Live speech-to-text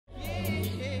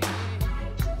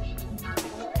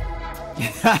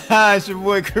It's your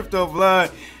boy Crypto Blood,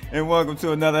 and welcome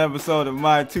to another episode of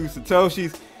My Two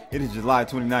Satoshis. It is July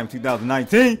 29,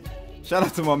 2019. Shout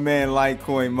out to my man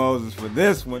Litecoin Moses for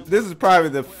this one. This is probably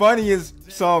the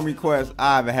funniest song request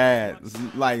I've had.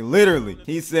 Like literally.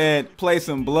 He said, play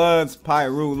some Bloods,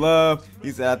 Pyru Love.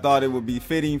 He said, I thought it would be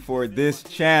fitting for this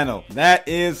channel. That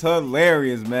is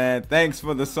hilarious, man. Thanks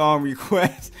for the song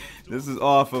request. This is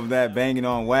off of that Banging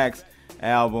on Wax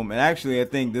album. And actually, I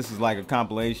think this is like a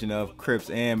compilation of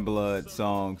Crips and Blood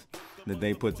songs that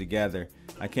they put together.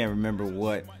 I can't remember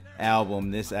what album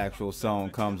this actual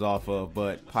song comes off of,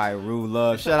 but Pyru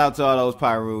Love. Shout out to all those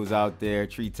Pyrus out there,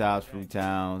 Treetops, Fruit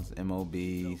Towns,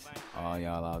 MOBs, all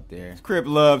y'all out there. It's Crip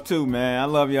Love too, man. I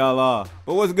love y'all all.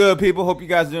 But what's good, people? Hope you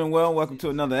guys are doing well. Welcome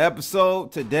to another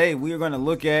episode. Today we are going to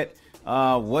look at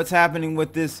what's happening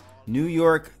with this New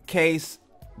York case.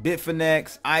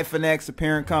 Bitfinex, iFinex, the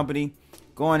parent company,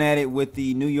 going at it with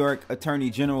the New York Attorney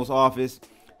General's office.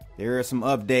 There are some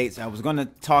updates. I was going to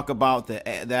talk about the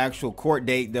actual court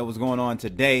date that was going on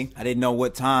today. I didn't know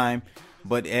what time,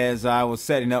 but as I was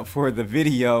setting up for the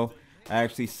video, I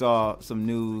actually saw some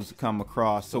news come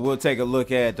across. So we'll take a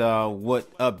look at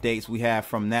what updates we have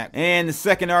from that. And the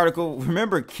second article,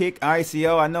 remember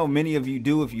KICKICO? I know many of you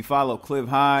do if you follow Cliff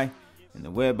High and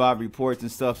the WebBot reports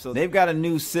and stuff. So they've got a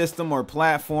new system or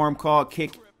platform called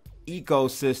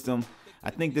KICKICO system. I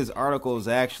think this article is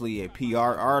actually a PR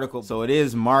article, so it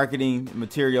is marketing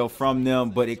material from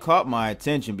them, but it caught my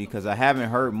attention because I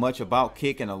haven't heard much about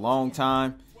Kick in a long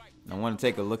time. I want to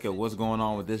take a look at what's going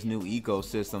on with this new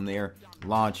ecosystem they're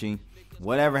launching.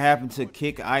 Whatever happened to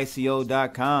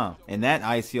KickICO.com and that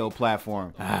ICO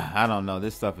platform? I don't know.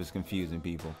 This stuff is confusing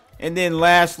people. And then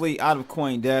lastly, out of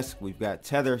CoinDesk, we've got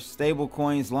Tether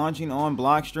stablecoins launching on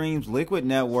Blockstream's Liquid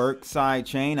Network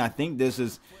Sidechain. I think this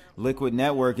is Liquid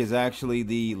Network is actually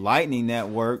the Lightning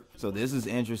Network. So this is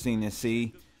interesting to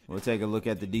see. We'll take a look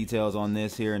at the details on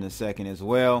this here in a second as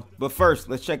well. But first,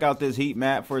 let's check out this heat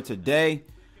map for today.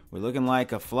 We're looking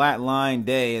like a flatline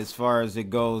day as far as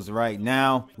it goes right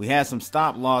now. We had some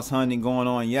stop loss hunting going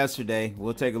on yesterday.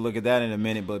 We'll take a look at that in a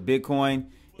minute. But Bitcoin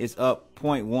is up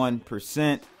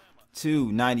 0.1% to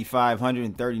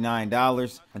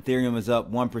 $9,539. Ethereum is up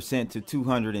 1% to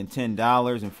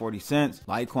 $210.40.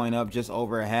 Litecoin up just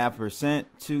over 0.5%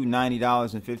 to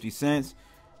 $90.50.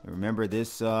 Remember,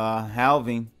 this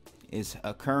halving is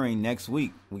occurring next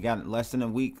week. We got less than a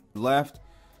week left.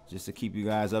 Just to keep you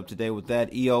guys up to date with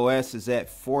that, EOS is at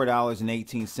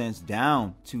 $4.18,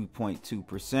 down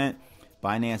 2.2%.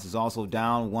 Binance is also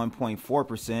down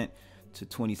 1.4%. to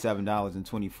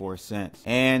 $27.24.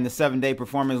 And the 7-day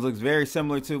performance looks very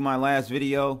similar to my last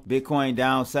video. Bitcoin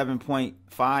down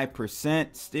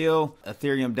 7.5% still.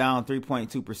 Ethereum down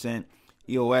 3.2%.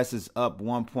 EOS is up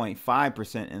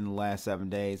 1.5% in the last 7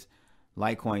 days.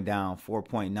 Litecoin down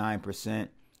 4.9%.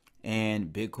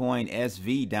 And Bitcoin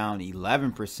SV down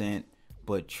 11%.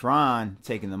 But Tron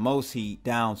taking the most heat,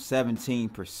 down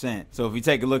 17%. So if you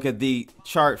take a look at the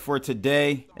chart for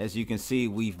today, as you can see,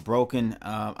 we've broken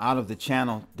out of the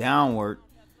channel downward.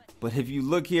 But if you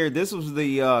look here, this was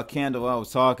the candle I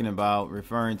was talking about,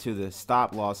 referring to the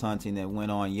stop loss hunting that went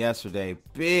on yesterday.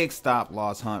 Big stop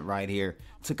loss hunt right here.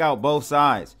 Took out both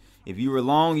sides. If you were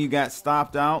long, you got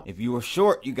stopped out. If you were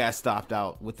short, you got stopped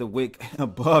out with the wick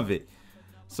above it.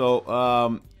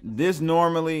 So this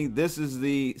is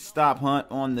the stop hunt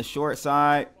on the short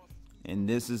side, and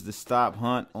this is the stop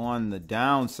hunt on the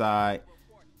downside.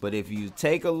 But if you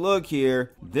take a look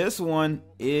here, this one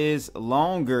is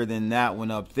longer than that one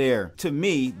up there. To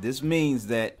me, this means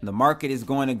that the market is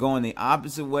going to go in the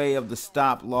opposite way of the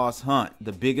stop loss hunt,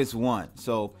 the biggest one.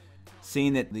 So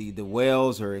seeing that the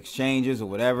whales or exchanges or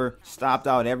whatever stopped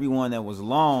out everyone that was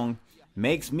long,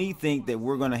 makes me think that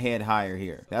we're going to head higher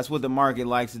here. That's what the market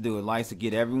likes to do. It likes to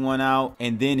get everyone out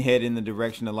and then head in the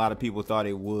direction a lot of people thought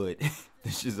it would.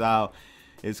 This is how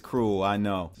it's cruel, I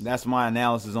know. That's my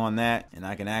analysis on that. And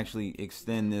I can actually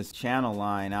extend this channel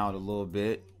line out a little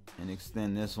bit and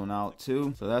extend this one out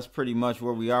too. So that's pretty much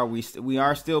where we are. We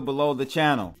are still below the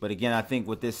channel. But again, I think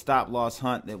with this stop loss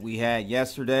hunt that we had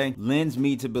yesterday, lends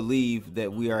me to believe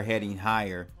that we are heading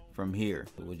higher from here.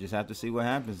 We'll just have to see what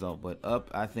happens though, but up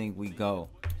I think we go.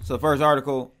 So the first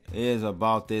article is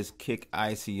about this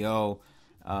KickICO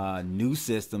new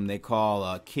system they call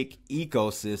a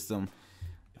KickICO system.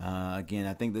 Again,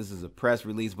 I think this is a press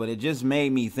release, but it just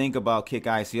made me think about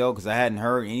KickICO because I hadn't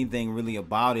heard anything really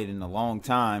about it in a long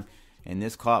time, and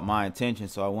this caught my attention,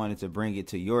 so I wanted to bring it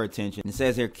to your attention. It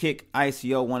says here,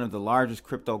 KickICO, one of the largest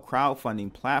crypto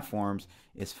crowdfunding platforms,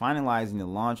 is finalizing the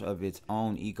launch of its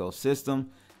own ecosystem.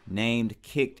 named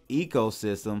Kicked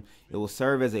Ecosystem. It will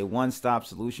serve as a one-stop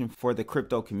solution for the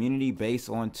crypto community based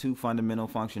on two fundamental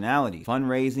functionalities: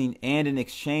 fundraising and an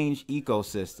exchange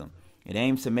ecosystem. It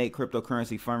aims to make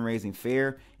cryptocurrency fundraising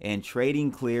fair and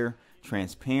trading clear,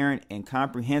 transparent, and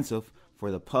comprehensive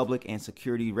for the public and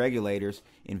security regulators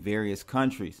in various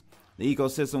countries. The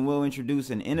ecosystem will introduce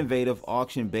an innovative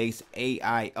auction-based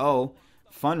AIO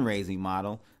fundraising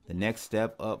model, the next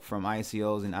step up from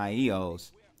ICOs and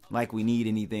IEOs. Like we need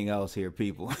anything else here,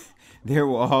 people. There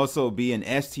will also be an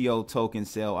STO token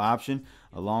sale option,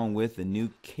 along with the new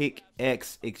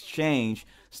KickX exchange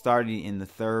starting in the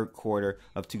third quarter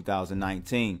of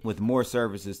 2019, with more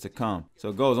services to come. So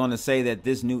it goes on to say that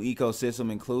this new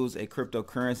ecosystem includes a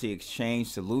cryptocurrency exchange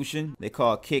solution they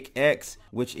call KickX,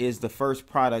 which is the first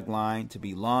product line to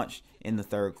be launched in the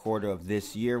third quarter of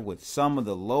this year, with some of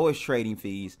the lowest trading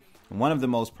fees and one of the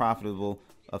most profitable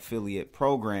affiliate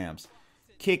programs.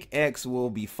 KickX will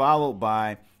be followed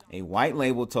by a white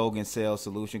label token sales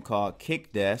solution called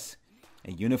KickDesk,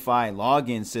 a unified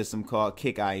login system called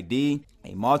KickID,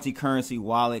 a multi-currency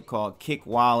wallet called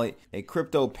KickWallet, a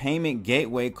crypto payment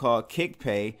gateway called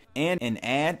KickPay, and an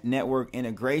ad network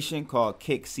integration called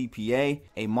KickCPA,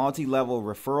 a multi-level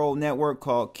referral network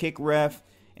called KickRef,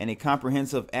 and a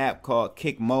comprehensive app called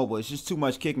KickMobile. It's just too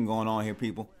much kicking going on here,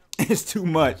 people. It's too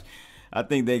much. I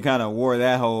think they kind of wore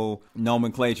that whole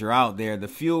nomenclature out there. The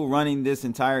fuel running this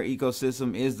entire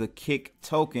ecosystem is the Kick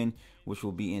token, which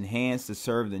will be enhanced to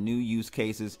serve the new use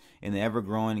cases in the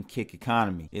ever-growing Kick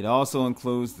economy. It also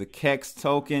includes the KEX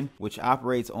token, which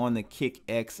operates on the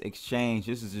KickX exchange.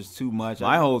 This is just too much.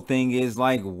 My whole thing is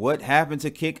like, what happened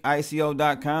to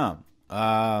KickICO.com?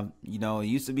 It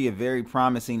used to be a very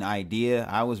promising idea.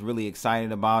 I was really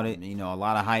excited about it. A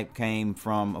lot of hype came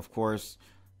from, of course,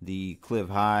 the Cliff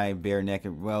High Bare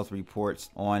Naked Wealth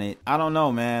reports on it. I don't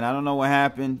know, man. I don't know what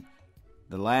happened.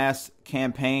 The last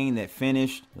campaign that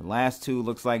finished, the last two,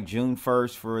 looks like June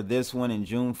 1st for this one and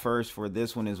June 1st for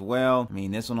this one as well.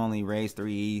 This one only raised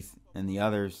 3 ETH and the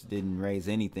others didn't raise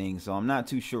anything. So I'm not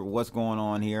too sure what's going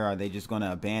on here. Are they just going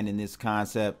to abandon this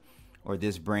concept or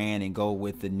this brand and go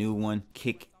with the new one,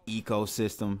 Kick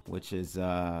Ecosystem, which is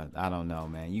I don't know,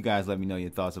 man. You guys let me know your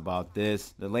thoughts about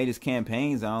this. The latest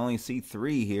campaigns, I only see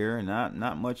 3 here.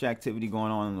 Not much activity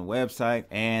going on the website,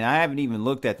 and I haven't even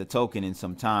looked at the token in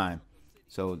some time.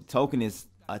 So the token is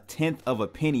 1/10 of a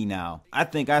penny now. I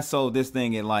think I sold this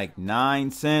thing at like 9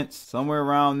 cents, somewhere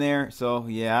around there. So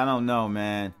yeah, I don't know,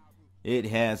 man. It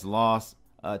has lost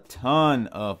a ton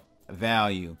of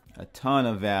value. A ton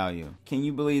of value. Can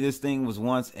you believe this thing was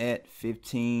once at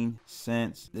 15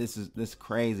 cents? This is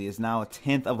crazy. It's now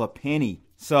 1/10 of a penny.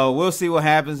 So we'll see what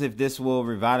happens if this will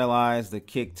revitalize the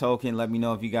Kick token. Let me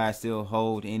know if you guys still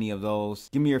hold any of those.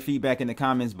 Give me your feedback in the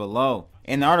comments below.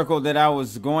 And the article that I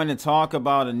was going to talk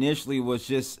about initially was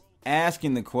just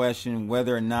asking the question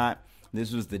whether or not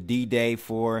this was the D-Day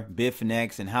for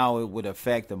Bitfinex and how it would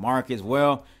affect the markets.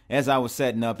 Well, as I was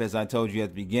setting up, as I told you at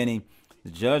the beginning, the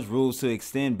judge rules to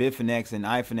extend Bitfinex and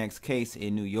iFinex case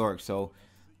in New York. So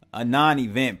a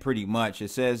non-event pretty much. It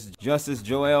says Justice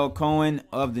Joel Cohen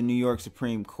of the New York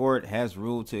Supreme Court has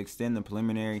ruled to extend the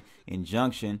preliminary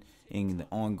injunction in the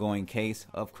ongoing case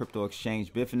of crypto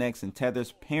exchange Bitfinex and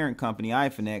Tether's parent company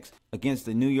iFinex against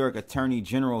the New York Attorney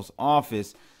General's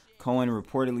office. Cohen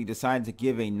reportedly decided to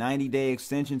give a 90-day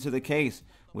extension to the case,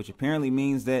 which apparently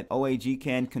means that OAG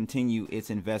can continue its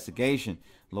investigation.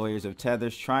 Lawyers of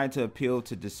Tether's tried to appeal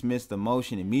to dismiss the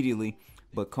motion immediately,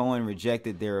 but Cohen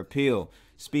rejected their appeal.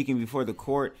 Speaking before the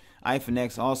court,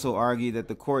 iFinex also argued that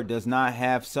the court does not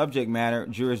have subject matter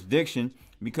jurisdiction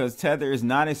because Tether is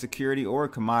not a security or a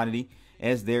commodity,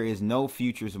 as there is no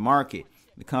futures market.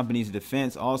 The company's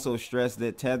defense also stressed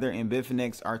that Tether and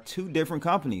Bitfinex are 2 different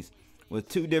companies with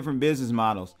 2 different business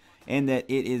models, and that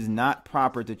it is not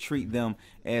proper to treat them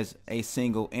as a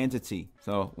single entity.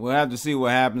 So we'll have to see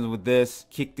what happens with this.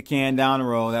 Kick the can down the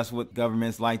road. That's what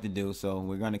governments like to do. So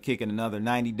we're going to kick it another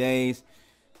 90 days,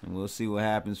 and we'll see what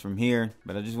happens from here.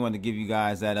 But I just wanted to give you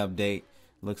guys that update.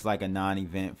 Looks like a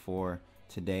non-event for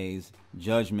today's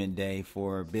Judgment Day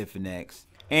for Bitfinex.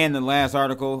 And the last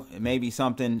article, it may be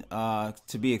something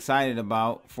to be excited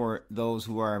about for those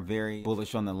who are very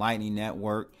bullish on the Lightning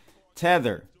Network.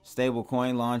 Tether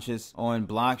stablecoin launches on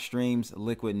Blockstream's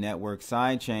liquid network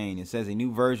Sidechain. It says a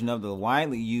new version of the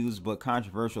widely used but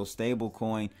controversial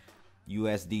stablecoin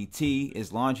USDT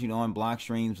is launching on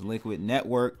Blockstream's liquid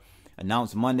network.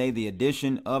 Announced Monday, the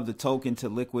addition of the token to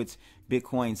Liquid's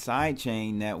Bitcoin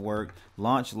Sidechain network,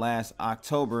 launched last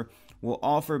October, will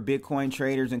offer Bitcoin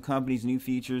traders and companies new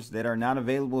features that are not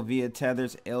available via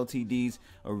Tether's Ltd's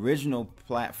original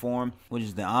platform, which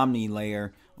is the Omni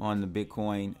layer on the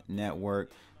Bitcoin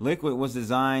network. Liquid was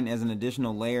designed as an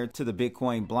additional layer to the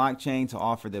Bitcoin blockchain to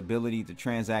offer the ability to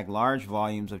transact large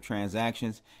volumes of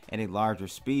transactions at a larger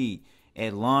speed.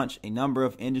 At launch, a number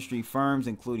of industry firms,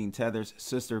 including Tether's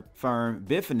sister firm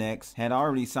Bitfinex, had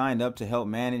already signed up to help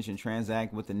manage and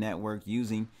transact with the network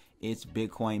using its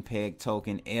Bitcoin peg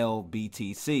token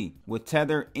LBTC. With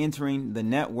Tether entering the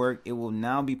network, it will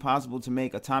now be possible to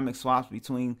make atomic swaps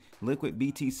between liquid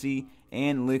BTC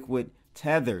and liquid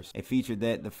Tethers, a feature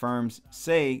that the firms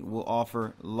say will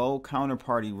offer low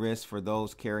counterparty risk for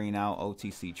those carrying out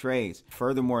OTC trades.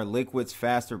 Furthermore, Liquid's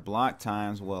faster block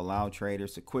times will allow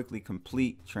traders to quickly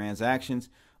complete transactions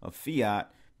of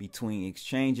fiat between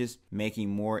exchanges, making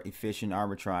more efficient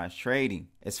arbitrage trading.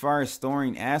 As far as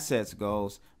storing assets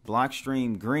goes,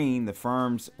 Blockstream Green, the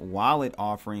firm's wallet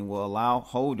offering, will allow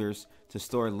holders to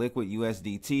store liquid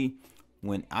USDT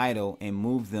when idle and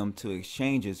move them to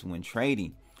exchanges when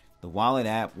trading. The wallet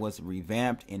app was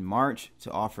revamped in March to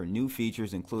offer new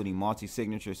features including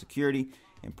multi-signature security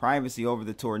and privacy over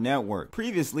the Tor network.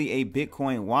 Previously a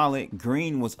Bitcoin wallet,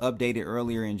 Green was updated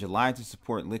earlier in July to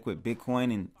support liquid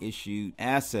Bitcoin and issued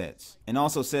assets. And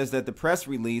also says that the press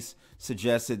release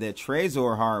suggested that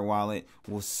Trezor hard wallet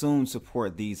will soon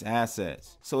support these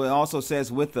assets. So it also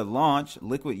says with the launch,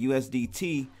 liquid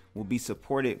USDT will be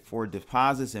supported for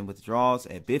deposits and withdrawals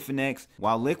at Bitfinex,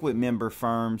 while liquid member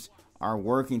firms are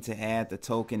working to add the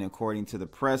token according to the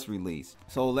press release.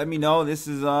 So let me know, this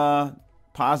is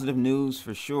positive news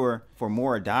for sure for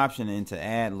more adoption and to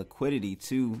add liquidity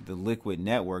to the liquid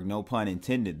network, no pun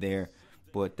intended there.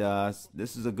 But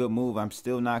this is a good move. I'm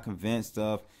still not convinced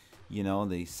of, you know,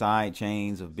 the side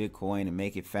chains of Bitcoin and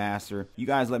make it faster. You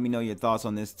guys let me know your thoughts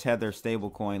on this Tether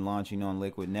stablecoin launching on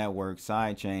liquid network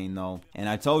sidechain though. And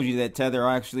I told you that Tether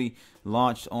actually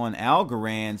launched on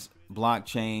Algorand's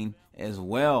blockchain as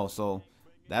well, so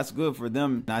that's good for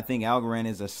them. I think Algorand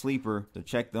is a sleeper, so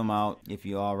check them out if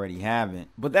you already haven't.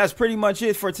 But that's pretty much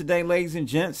it for today, ladies and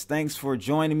gents. Thanks for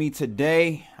joining me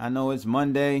today. I know it's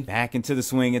Monday, back into the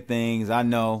swing of things. I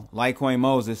know, Litecoin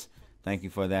Moses, thank you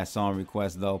for that song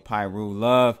request though. Pyru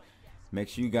Love. Make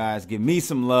sure you guys give me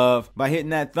some love by hitting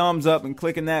that thumbs up and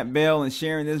clicking that bell and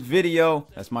sharing this video.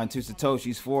 That's my 2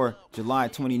 Satoshis for July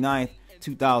 29th,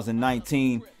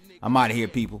 2019. I'm out of here,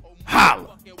 people.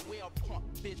 Holla!